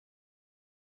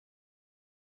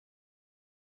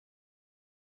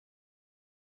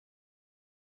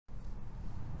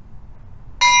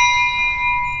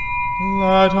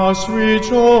Let us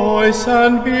rejoice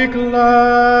and be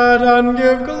glad and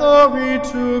give glory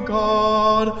to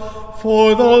God,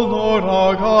 for the Lord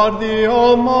our God, the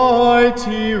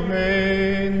Almighty,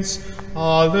 reigns.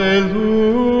 Alleluia.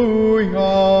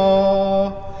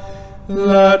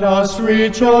 Let us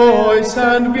rejoice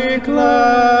and be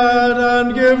glad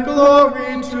and give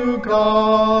glory to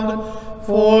God,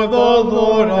 for the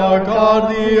Lord our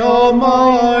God, the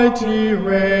Almighty,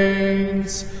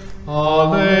 reigns.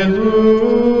 Alleluia.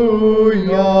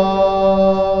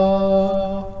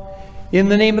 In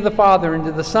the name of the Father, and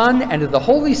of the Son, and of the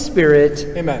Holy Spirit.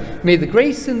 Amen. May the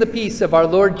grace and the peace of our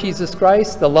Lord Jesus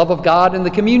Christ, the love of God, and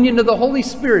the communion of the Holy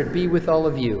Spirit be with all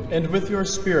of you. And with your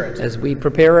spirit. As we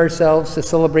prepare ourselves to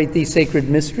celebrate these sacred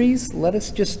mysteries, let us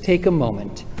just take a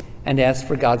moment and ask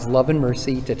for God's love and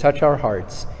mercy to touch our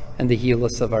hearts and to heal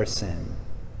us of our sin.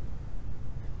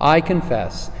 I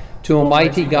confess to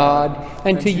Almighty God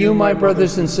and to you, my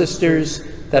brothers and sisters,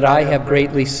 that I have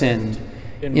greatly sinned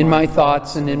in my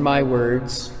thoughts and in my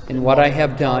words, in what I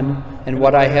have done and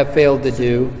what I have failed to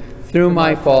do, through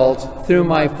my fault, through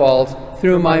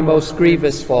my most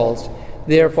grievous fault.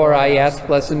 Therefore I ask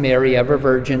Blessed Mary, ever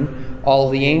Virgin, all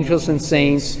the angels and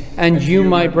saints, and you,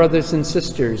 my brothers and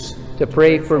sisters, to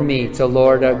pray for me to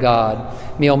Lord our God.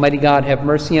 May Almighty God have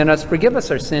mercy on us, forgive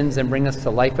us our sins, and bring us to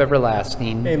life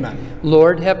everlasting. Amen.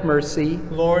 Lord, have mercy.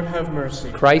 Lord, have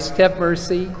mercy. Christ, have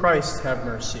mercy. Christ, have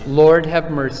mercy. Lord,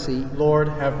 have mercy. Lord,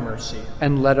 have mercy.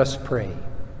 And let us pray.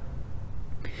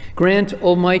 Grant,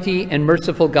 Almighty and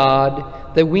merciful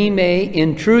God, that we may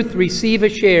in truth receive a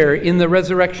share in the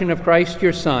resurrection of Christ,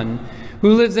 your Son,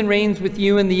 who lives and reigns with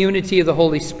you in the unity of the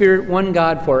Holy Spirit, one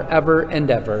God, forever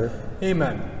and ever.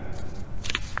 Amen.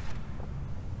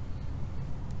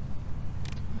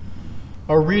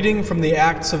 A reading from the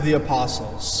Acts of the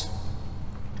Apostles.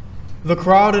 The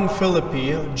crowd in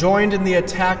Philippi joined in the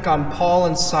attack on Paul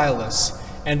and Silas,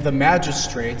 and the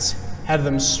magistrates had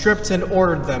them stripped and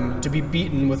ordered them to be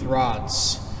beaten with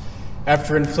rods.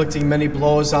 After inflicting many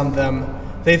blows on them,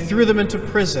 they threw them into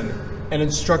prison and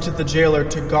instructed the jailer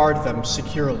to guard them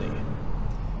securely.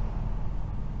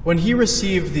 When he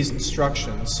received these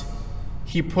instructions,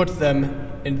 he put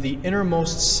them in the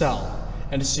innermost cell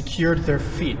and secured their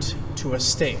feet to a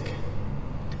stake.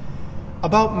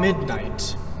 About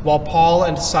midnight, while Paul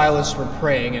and Silas were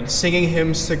praying and singing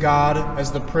hymns to God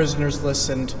as the prisoners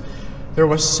listened, there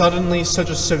was suddenly such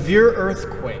a severe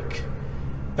earthquake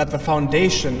that the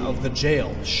foundation of the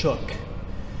jail shook.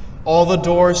 All the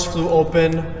doors flew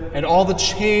open, and all the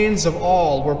chains of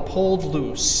all were pulled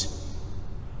loose.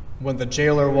 When the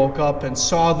jailer woke up and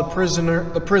saw the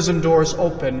prison doors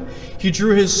open, he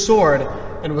drew his sword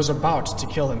and was about to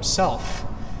kill himself,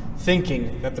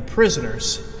 thinking that the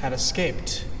prisoners had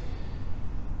escaped.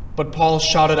 But Paul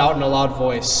shouted out in a loud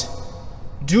voice,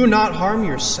 "Do not harm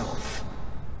yourself.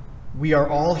 We are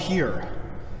all here."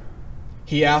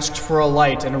 He asked for a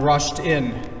light and rushed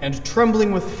in, and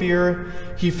trembling with fear,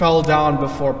 he fell down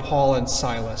before Paul and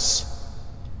Silas.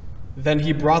 Then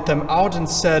he brought them out and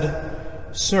said,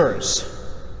 "Sirs,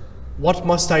 what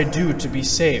must I do to be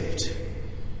saved?"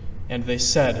 And they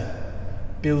said,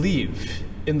 "Believe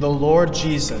in the Lord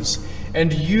Jesus,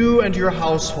 and you and your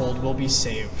household will be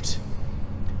saved."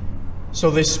 So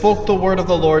they spoke the word of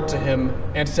the Lord to him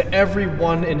and to every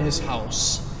one in his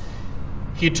house.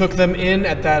 He took them in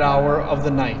at that hour of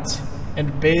the night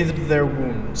and bathed their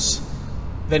wounds.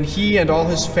 Then he and all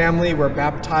his family were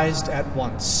baptized at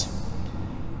once.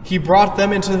 He brought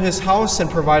them into his house and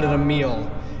provided a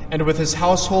meal, and with his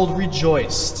household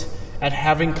rejoiced at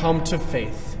having come to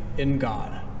faith in God.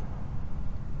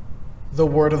 The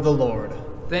word of the Lord.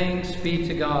 Thanks be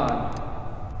to God.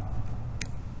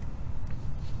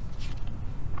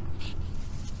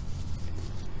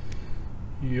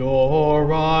 Your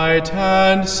right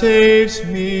hand saves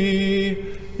me,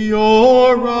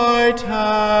 your right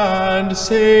hand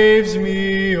saves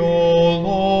me, O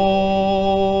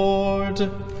Lord.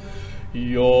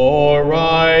 Your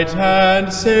right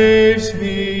hand saves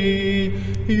me,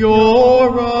 your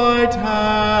right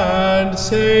hand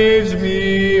saves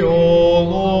me, O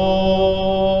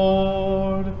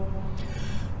Lord.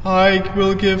 I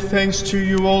will give thanks to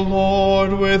you, O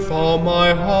Lord, with all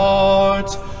my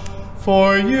heart.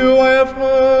 For you I have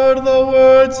heard the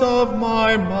words of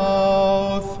my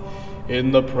mouth.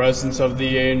 In the presence of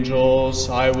the angels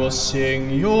I will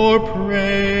sing your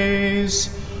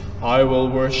praise. I will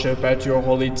worship at your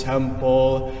holy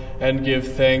temple and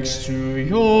give thanks to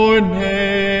your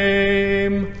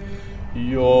name.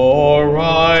 Your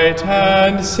right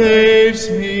hand saves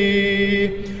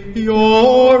me.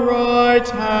 Your right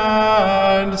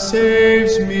hand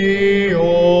saves me,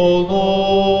 O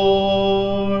Lord.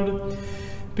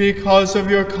 Because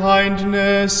of your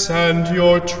kindness and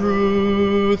your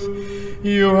truth,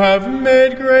 you have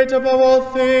made great above all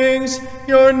things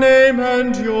your name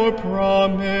and your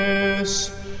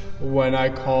promise. When I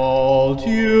called,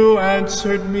 you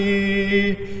answered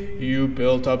me. You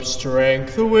built up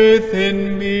strength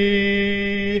within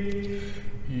me.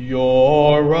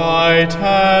 Your right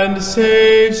hand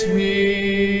saves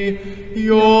me.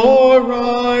 Your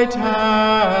right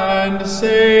hand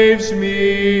saves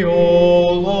me,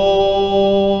 O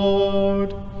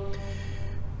Lord.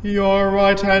 Your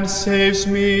right hand saves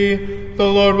me. The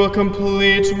Lord will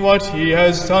complete what he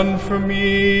has done for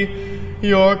me.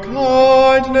 Your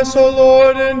kindness, O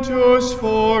Lord, endures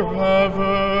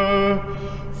forever.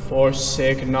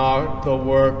 Forsake not the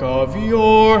work of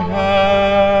your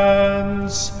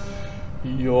hands.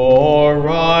 Your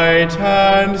right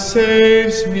hand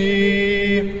saves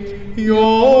me.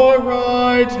 Your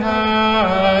right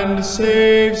hand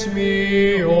saves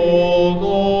me, O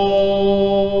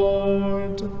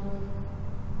Lord.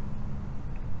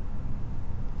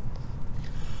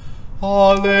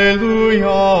 Alleluia,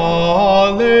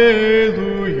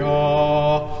 alleluia,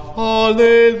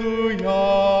 alleluia.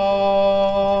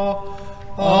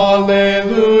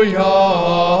 Alleluia,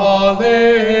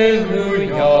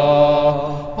 alleluia,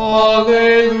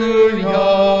 alleluia.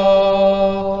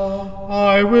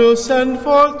 I will send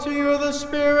forth to you the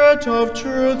Spirit of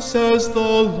truth, says the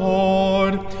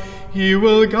Lord. He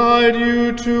will guide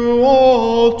you to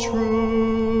all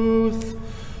truth.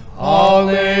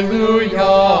 Alleluia,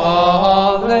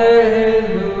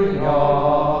 alleluia,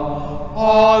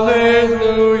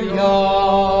 alleluia.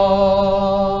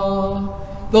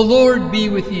 The Lord be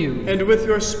with you. And with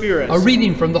your spirit. A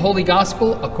reading from the Holy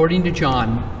Gospel according to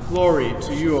John. Glory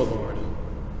to you, O Lord.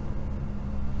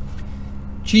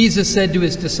 Jesus said to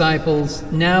his disciples,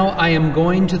 "Now I am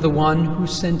going to the one who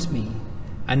sent me,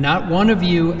 and not one of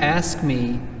you asked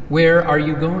me, 'Where are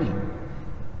you going?'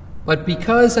 But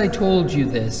because I told you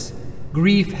this,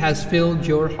 grief has filled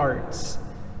your hearts.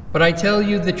 But I tell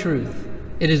you the truth,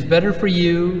 it is better for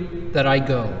you that I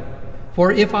go.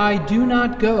 For if I do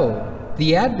not go,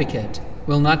 the Advocate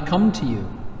will not come to you.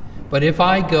 But if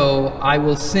I go, I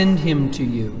will send him to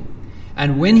you.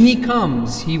 And when he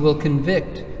comes, he will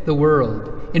convict the world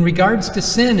in regards to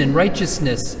sin and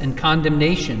righteousness and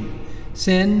condemnation.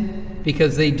 Sin,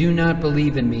 because they do not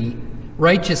believe in me.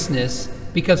 Righteousness,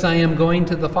 because I am going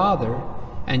to the Father,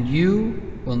 and you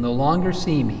will no longer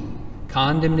see me.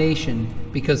 Condemnation,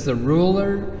 because the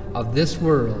ruler of this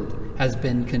world has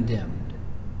been condemned."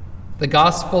 The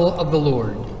Gospel of the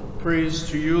Lord. Praise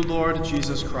to you, Lord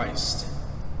Jesus Christ.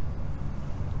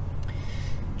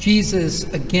 Jesus,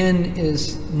 again,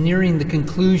 is nearing the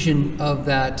conclusion of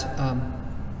that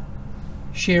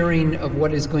sharing of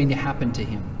what is going to happen to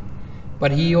him.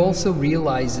 But he also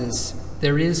realizes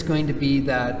there is going to be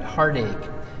that heartache.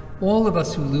 All of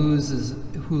us who loses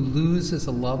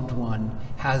a loved one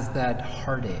has that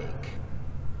heartache.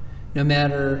 No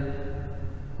matter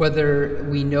whether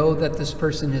we know that this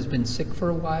person has been sick for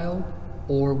a while,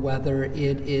 or whether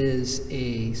it is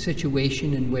a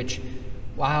situation in which,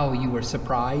 wow, you were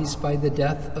surprised by the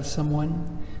death of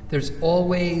someone, there's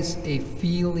always a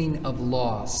feeling of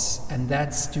loss, and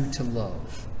that's due to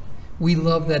love. We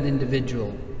love that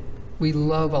individual. We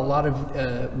love a lot of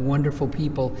wonderful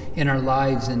people in our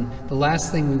lives, and the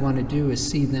last thing we want to do is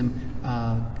see them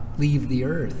leave the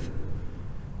earth.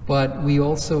 But we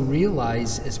also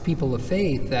realize as people of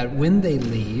faith that when they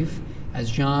leave, as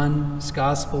John's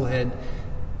Gospel had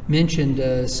mentioned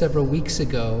several weeks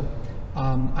ago,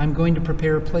 I'm going to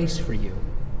prepare a place for you.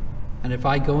 And if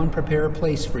I go and prepare a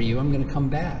place for you, I'm going to come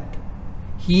back.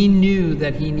 He knew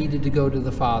that he needed to go to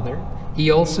the Father.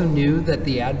 He also knew that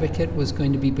the Advocate was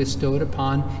going to be bestowed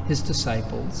upon his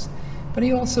disciples. But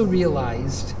he also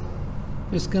realized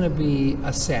there's going to be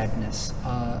a sadness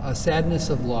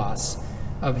of loss,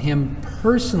 of him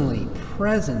personally,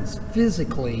 presence,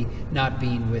 physically not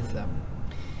being with them.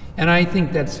 And I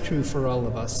think that's true for all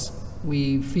of us.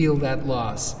 We feel that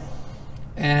loss.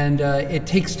 And it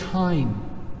takes time.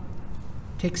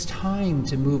 It takes time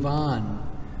to move on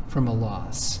from a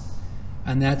loss.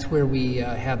 And that's where we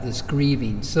have this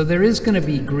grieving. So there is going to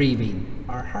be grieving.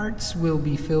 Our hearts will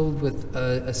be filled with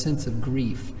a sense of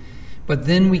grief. But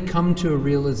then we come to a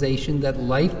realization that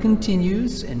life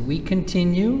continues, and we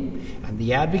continue, and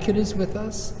the Advocate is with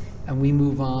us, and we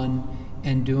move on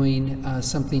and doing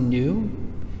something new.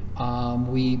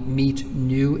 We meet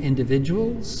new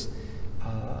individuals,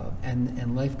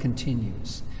 and life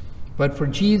continues. But for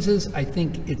Jesus, I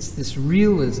think it's this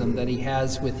realism that he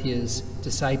has with his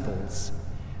disciples,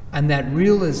 and that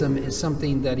realism is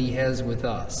something that he has with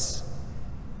us.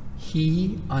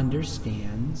 he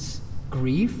understands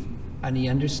grief and he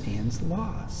understands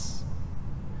loss.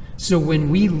 So when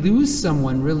we lose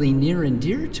someone really near and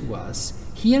dear to us,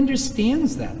 he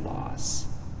understands that loss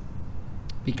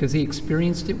because he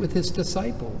experienced it with his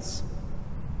disciples.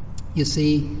 You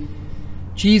see,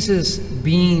 Jesus,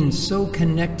 being so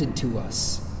connected to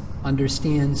us,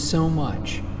 understands so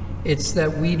much. It's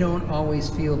that we don't always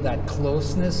feel that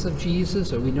closeness of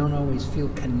Jesus, or we don't always feel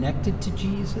connected to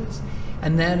Jesus,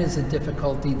 and that is a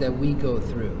difficulty that we go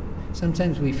through.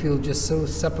 Sometimes we feel just so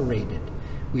separated.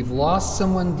 We've lost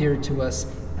someone dear to us,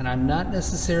 and I'm not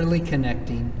necessarily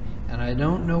connecting, and I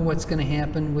don't know what's going to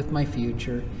happen with my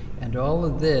future, and all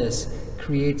of this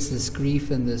creates this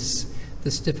grief and this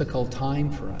difficult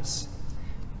time for us.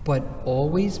 But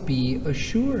always be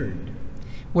assured,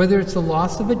 whether it's the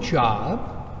loss of a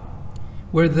job,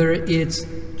 whether it's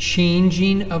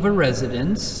changing of a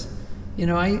residence. You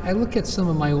know, I look at some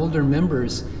of my older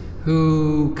members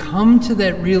who come to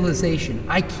that realization,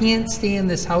 I can't stay in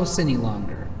this house any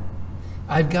longer.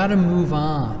 I've got to move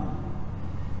on.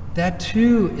 That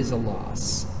too is a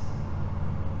loss.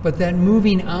 But that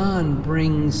moving on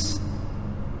brings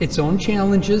its own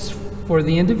challenges for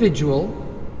the individual,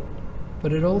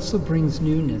 but it also brings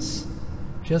newness,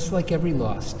 just like every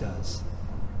loss does.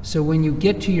 So when you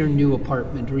get to your new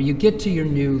apartment or you get to your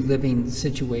new living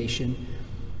situation,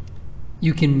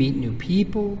 you can meet new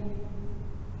people.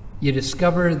 You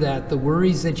discover that the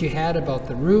worries that you had about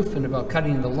the roof and about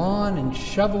cutting the lawn and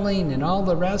shoveling and all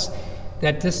the rest,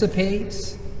 that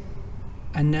dissipates.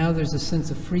 And now there's a sense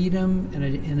of freedom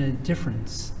and a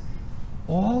difference.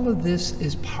 All of this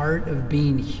is part of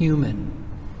being human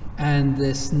and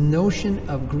this notion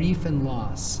of grief and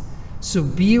loss. So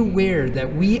be aware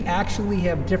that we actually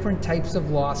have different types of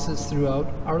losses throughout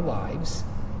our lives,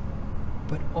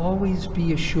 but always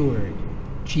be assured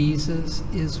Jesus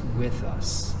is with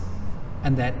us,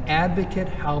 and that advocate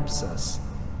helps us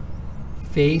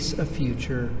face a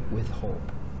future with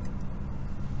hope.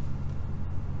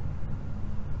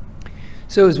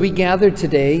 So as we gather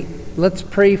today, let's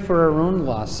pray for our own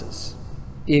losses.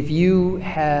 If you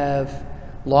have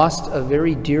lost a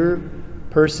very dear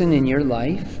person in your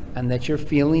life and that you're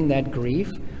feeling that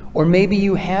grief, or maybe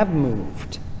you have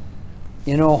moved,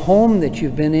 you know, a home that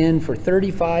you've been in for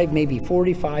 35, maybe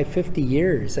 45, 50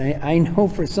 years. I know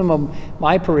for some of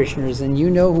my parishioners, and you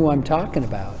know who I'm talking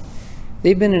about,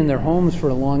 they've been in their homes for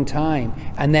a long time,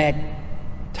 and that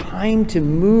time to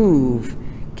move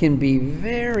can be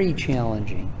very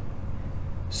challenging.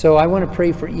 So I want to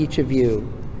pray for each of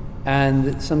you,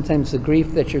 and sometimes the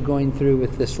grief that you're going through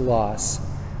with this loss,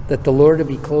 that the Lord will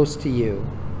be close to you.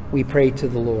 We pray to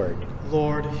the Lord.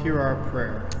 Lord, hear our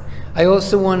prayer. I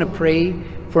also want to pray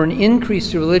for an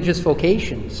increase to religious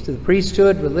vocations, to the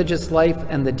priesthood, religious life,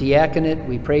 and the diaconate.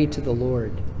 We pray to the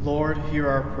Lord. Lord, hear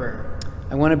our prayer.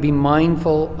 I want to be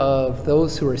mindful of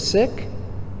those who are sick.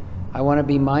 I want to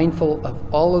be mindful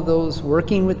of all of those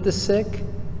working with the sick,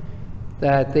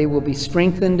 that they will be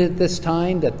strengthened at this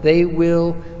time, that they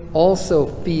will also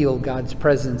feel God's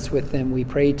presence with them. We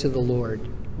pray to the Lord.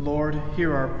 Lord,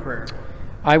 hear our prayer.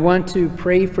 I want to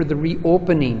pray for the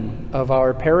reopening of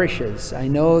our parishes. I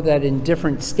know that in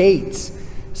different states,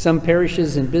 some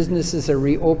parishes and businesses are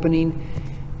reopening,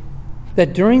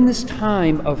 that during this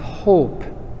time of hope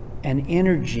and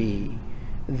energy,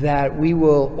 that we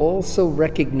will also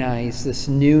recognize this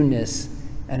newness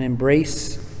and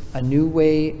embrace a new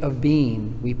way of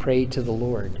being. We pray to the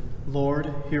Lord.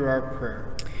 Lord, hear our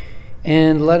prayer.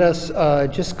 And let us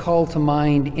just call to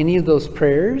mind any of those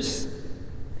prayers,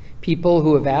 people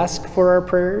who have asked for our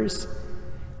prayers,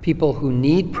 people who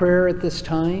need prayer at this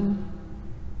time,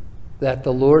 that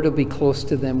the Lord will be close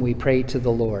to them. We pray to the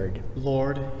Lord.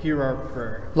 Lord, hear our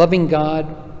prayer. Loving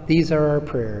God, these are our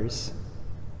prayers.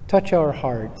 Touch our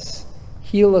hearts,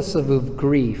 heal us of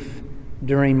grief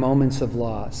during moments of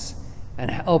loss,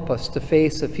 and help us to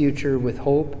face a future with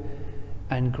hope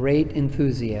and great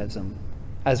enthusiasm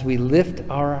as we lift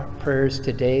our prayers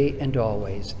today and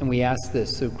always. And we ask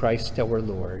this through Christ our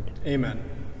Lord. Amen.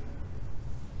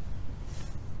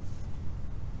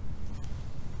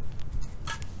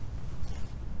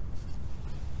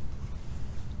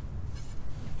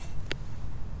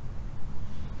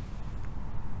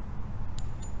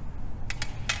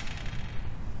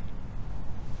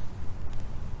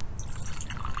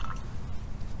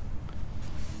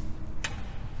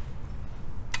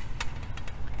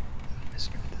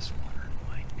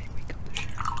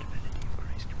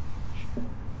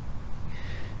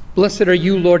 Blessed are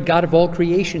you, Lord God of all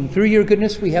creation. Through your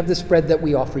goodness we have this bread that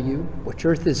we offer you, which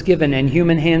earth has given and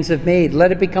human hands have made.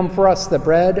 Let it become for us the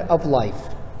bread of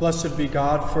life. Blessed be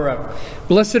God forever.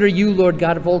 Blessed are you, Lord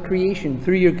God of all creation.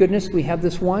 Through your goodness we have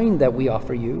this wine that we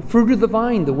offer you. Fruit of the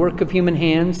vine, the work of human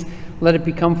hands, let it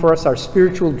become for us our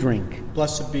spiritual drink.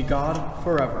 Blessed be God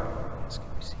forever.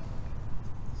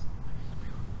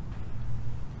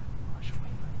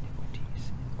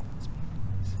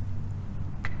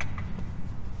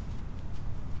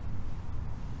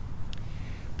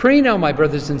 Pray now, my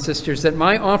brothers and sisters, that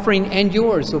my offering and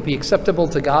yours will be acceptable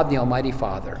to God the Almighty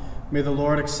Father. May the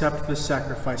Lord accept this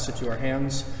sacrifice at your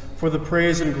hands for the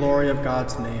praise and glory of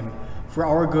God's name, for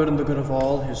our good and the good of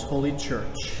all his holy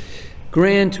church.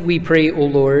 Grant, we pray, O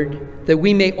Lord, that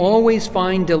we may always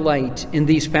find delight in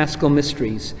these paschal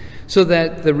mysteries, so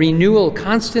that the renewal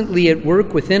constantly at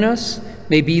work within us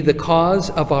may be the cause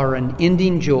of our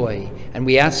unending joy. And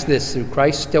we ask this through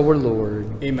Christ our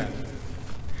Lord. Amen.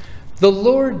 The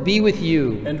Lord be with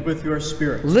you. And with your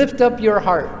spirit. Lift up your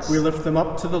hearts. We lift them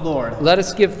up to the Lord. Let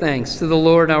us give thanks to the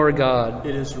Lord our God.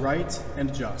 It is right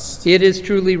and just. It is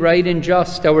truly right and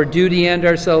just, our duty and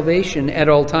our salvation, at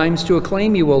all times to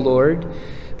acclaim you, O Lord,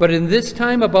 but in this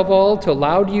time above all to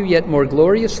laud you yet more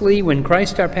gloriously when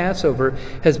Christ our Passover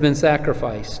has been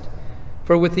sacrificed.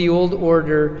 For with the old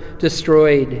order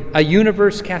destroyed, a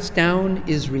universe cast down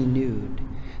is renewed.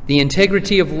 The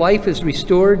integrity of life is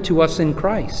restored to us in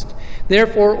Christ.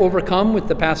 Therefore, overcome with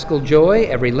the paschal joy,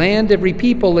 every land, every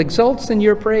people exults in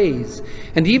your praise,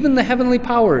 and even the heavenly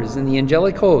powers and the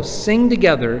angelic hosts sing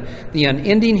together the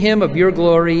unending hymn of your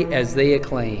glory as they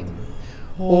acclaim.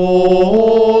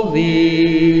 Holy,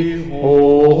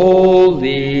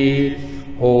 holy,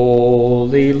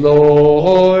 holy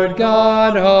Lord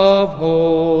God of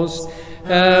hosts,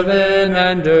 heaven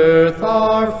and earth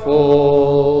are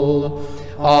full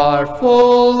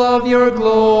of your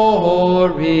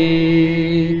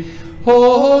glory.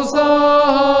 Hosanna,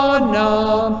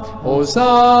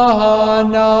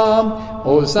 Hosanna,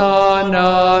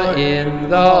 Hosanna in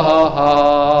the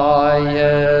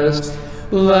highest.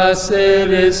 Blessed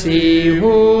is he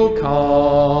who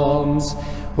comes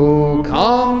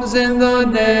in the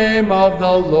name of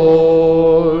the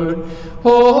Lord.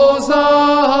 Hosanna,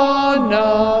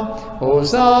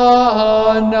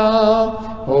 Hosanna,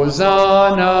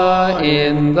 Hosanna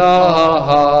in the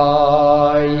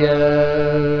highest.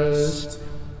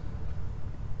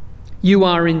 You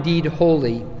are indeed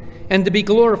holy, and to be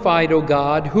glorified, O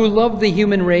God, who love the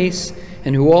human race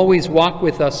and who always walk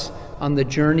with us on the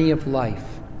journey of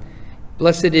life.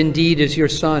 Blessed indeed is your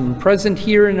Son, present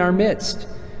here in our midst,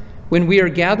 when we are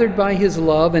gathered by his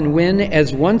love, and when,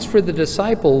 as once for the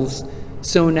disciples,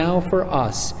 so now for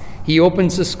us, he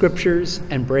opens the Scriptures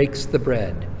and breaks the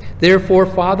bread. Therefore,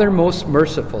 Father most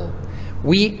merciful,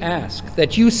 we ask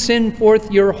that you send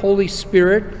forth your Holy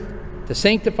Spirit to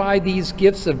sanctify these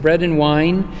gifts of bread and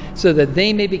wine, so that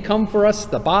they may become for us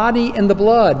the body and the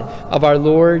blood of our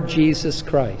Lord Jesus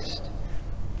Christ.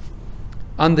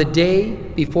 On the day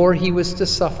before he was to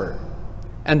suffer,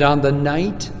 and on the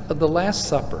night of the Last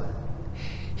Supper,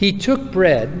 he took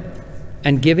bread,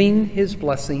 and giving his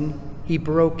blessing, he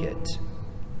broke it,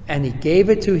 and he gave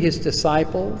it to his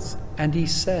disciples, and he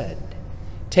said,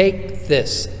 "Take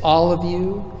this, all of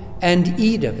you, and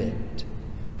eat of it,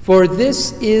 for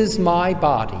this is my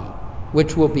body,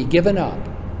 which will be given up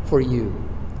for you."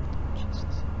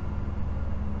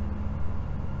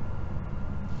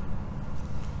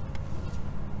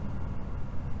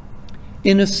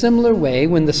 In a similar way,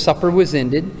 when the supper was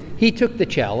ended, he took the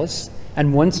chalice,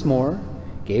 and once more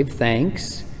gave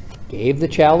thanks, gave the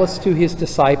chalice to his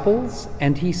disciples,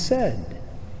 and he said,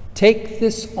 "Take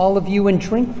this, all of you, and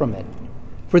drink from it,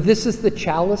 for this is the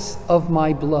chalice of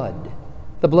my blood,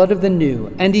 the blood of the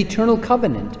new and eternal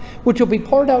covenant, which will be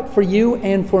poured out for you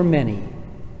and for many,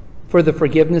 for the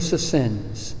forgiveness of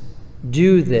sins.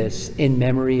 Do this in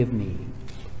memory of me."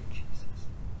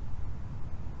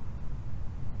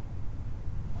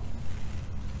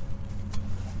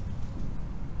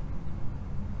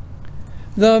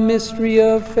 The mystery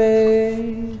of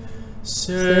faith.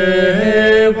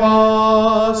 Save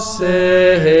us,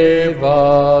 save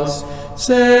us,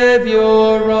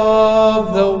 Savior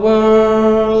of the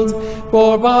world,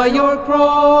 for by your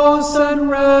cross and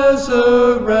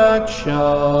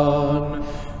resurrection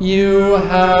you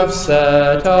have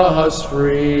set us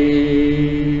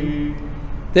free.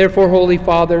 Therefore, Holy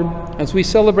Father, as we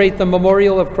celebrate the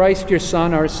memorial of Christ, your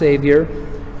Son, our Savior,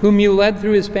 whom you led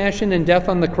through his passion and death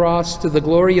on the cross to the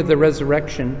glory of the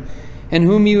resurrection, and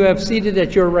whom you have seated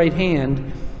at your right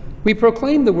hand, we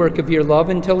proclaim the work of your love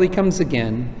until he comes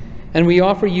again, and we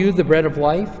offer you the bread of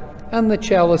life and the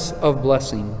chalice of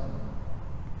blessing.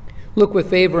 Look with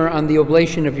favor on the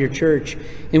oblation of your church,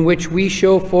 in which we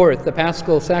show forth the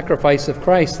paschal sacrifice of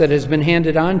Christ that has been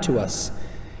handed on to us,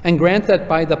 and grant that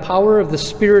by the power of the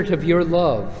Spirit of your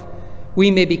love, we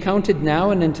may be counted now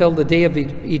and until the day of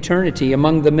eternity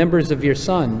among the members of your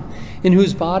Son, in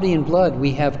whose body and blood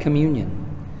we have communion.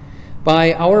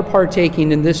 By our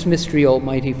partaking in this mystery,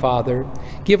 Almighty Father,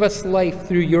 give us life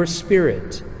through your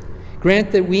Spirit.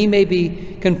 Grant that we may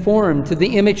be conformed to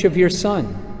the image of your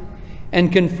Son,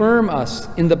 and confirm us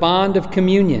in the bond of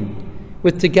communion,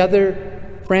 with together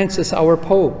Francis our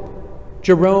Pope,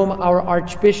 Jerome our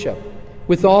Archbishop,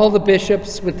 with all the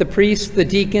bishops, with the priests, the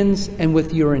deacons, and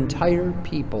with your entire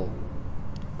people.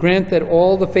 Grant that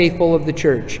all the faithful of the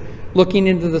Church, looking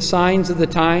into the signs of the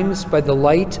times by the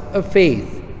light of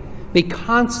faith, may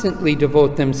constantly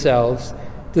devote themselves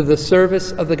to the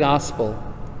service of the gospel.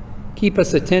 Keep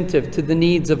us attentive to the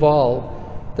needs of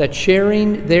all, that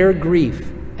sharing their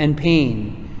grief and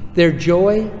pain, their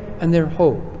joy and their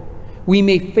hope, we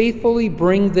may faithfully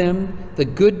bring them the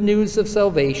good news of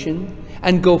salvation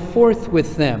and go forth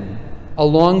with them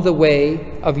along the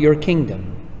way of your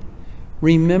kingdom.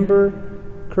 Remember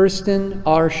Kirsten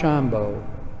Archambault,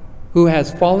 who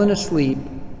has fallen asleep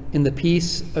in the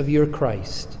peace of your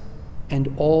Christ,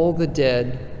 and all the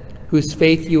dead whose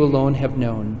faith you alone have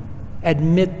known.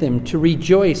 Admit them to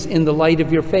rejoice in the light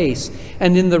of your face,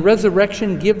 and in the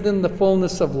resurrection give them the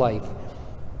fullness of life.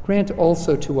 Grant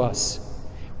also to us,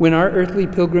 when our earthly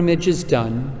pilgrimage is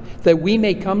done, that we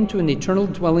may come to an eternal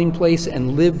dwelling place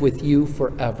and live with you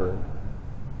forever.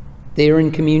 They are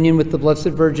in communion with the Blessed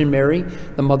Virgin Mary,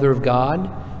 the Mother of God,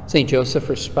 St. Joseph,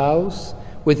 her spouse,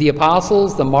 with the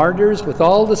apostles, the martyrs, with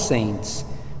all the saints.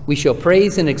 We shall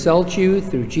praise and exalt you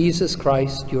through Jesus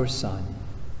Christ, your Son.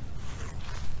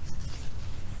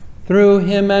 Through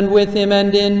him and with him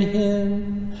and in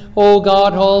him, O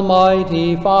God,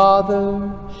 Almighty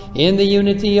Father, in the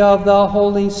unity of the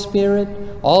Holy Spirit,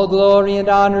 all glory and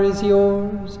honor is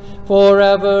yours,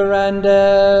 forever and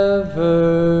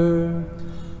ever.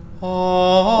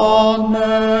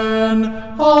 Amen,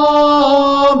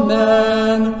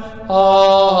 amen,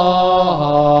 amen.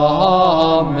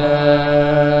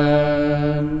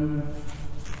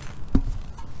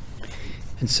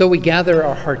 And so we gather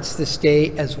our hearts this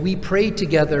day as we pray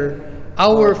together,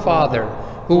 Our Father,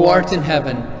 who art in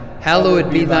heaven, hallowed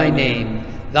be thy name.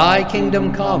 Thy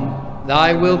kingdom come,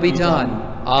 thy will be done,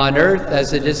 on earth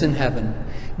as it is in heaven.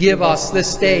 Give us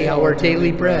this day our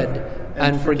daily bread,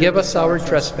 and forgive us our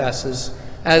trespasses,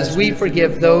 as we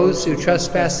forgive those who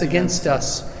trespass against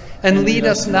us. And lead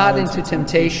us not into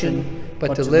temptation,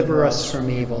 but deliver us from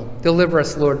evil. Deliver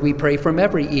us, Lord, we pray, from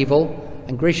every evil,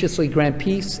 and graciously grant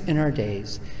peace in our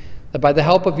days, that by the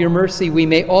help of your mercy we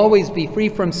may always be free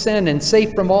from sin and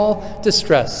safe from all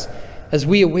distress, as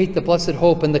we await the blessed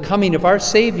hope and the coming of our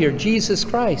Savior, Jesus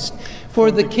Christ. For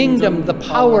the kingdom, the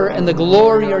power, and the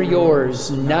glory are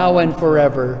yours, now and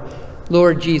forever.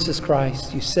 Lord Jesus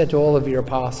Christ, you said to all of your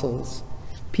apostles,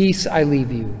 peace I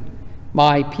leave you,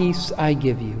 my peace I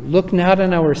give you. Look not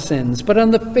on our sins, but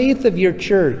on the faith of your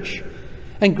church,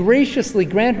 and graciously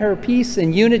grant her peace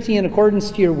and unity in accordance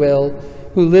to your will,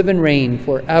 who live and reign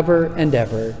forever and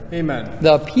ever. Amen.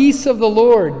 The peace of the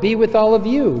Lord be with all of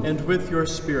you. And with your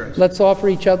spirit. Let's offer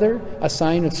each other a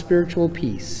sign of spiritual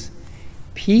peace.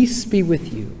 Peace be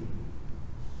with you.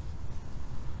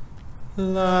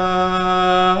 Lamb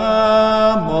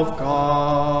of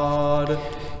God,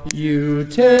 you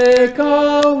take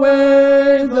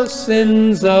away the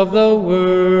sins of the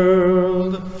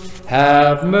world.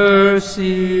 Have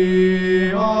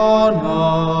mercy on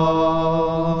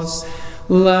us.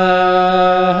 Lamb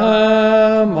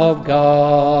of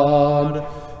God,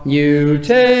 you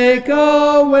take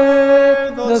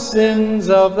away the sins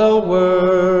of the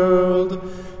world.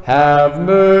 Have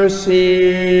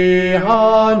mercy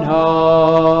on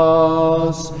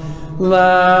us.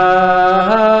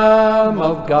 Lamb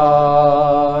of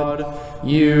God,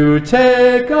 you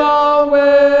take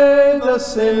away the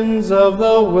sins of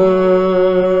the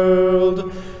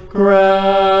world.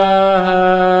 Grant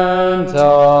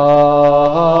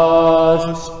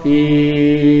us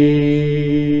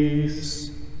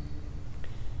peace.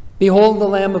 Behold the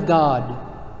Lamb of God.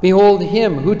 Behold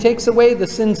him who takes away the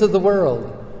sins of the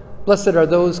world. Blessed are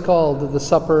those called to the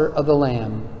supper of the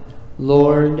Lamb.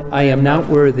 Lord, I am not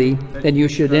worthy that you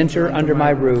should enter under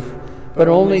my roof, but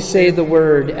only say the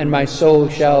word, and my soul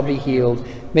shall be healed.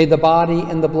 May the body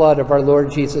and the blood of our Lord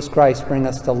Jesus Christ bring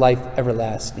us to life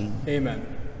everlasting.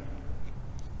 Amen.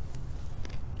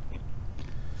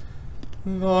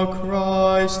 The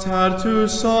Christ had to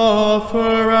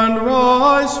suffer and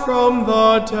rise from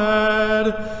the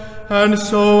dead, and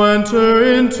so enter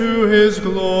into his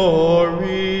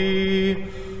glory.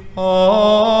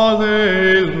 Alleluia.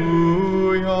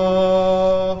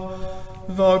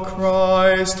 The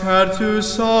Christ had to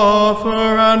suffer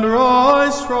and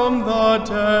rise from the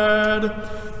dead,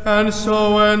 and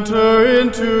so enter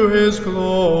into his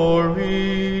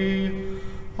glory.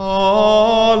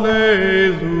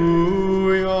 Alleluia.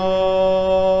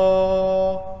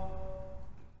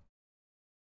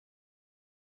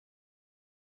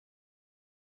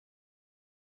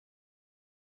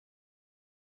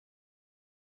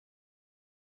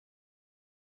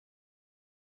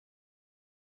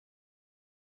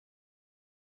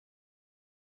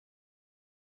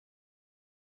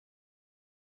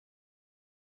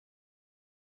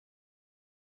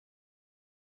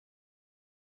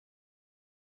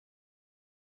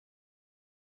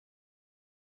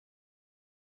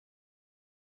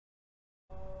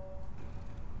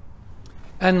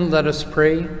 And let us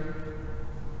pray.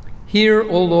 Hear,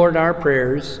 O Lord, our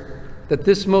prayers, that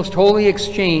this most holy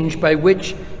exchange by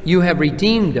which you have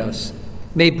redeemed us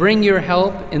may bring your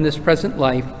help in this present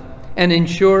life and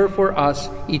ensure for us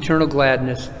eternal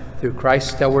gladness through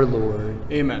Christ our Lord.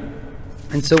 Amen.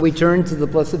 And so we turn to the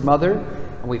Blessed Mother,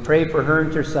 and we pray for her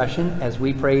intercession as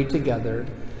we pray together.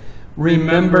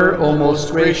 Remember, O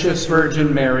most gracious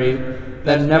Virgin Mary,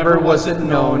 that never was it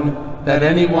known that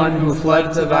anyone who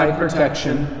fled to thy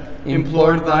protection,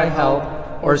 implored thy help,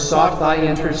 or sought thy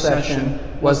intercession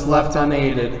was left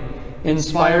unaided.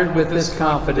 Inspired with this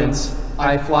confidence,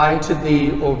 I fly to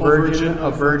thee, O Virgin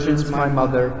of Virgins, my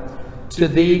Mother. To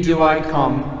thee do I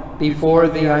come, before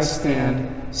thee I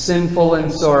stand, sinful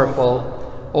and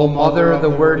sorrowful. O Mother of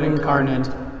the Word incarnate,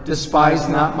 despise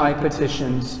not my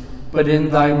petitions, but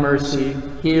in thy mercy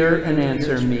hear and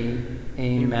answer me.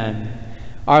 Amen.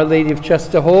 Our Lady of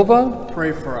Czestochowa,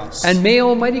 pray for us. And may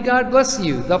Almighty God bless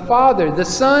you, the Father, the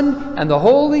Son, and the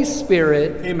Holy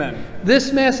Spirit. Amen.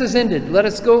 This Mass is ended. Let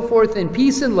us go forth in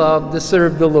peace and love to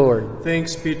serve the Lord.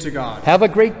 Thanks be to God. Have a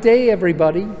great day,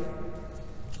 everybody.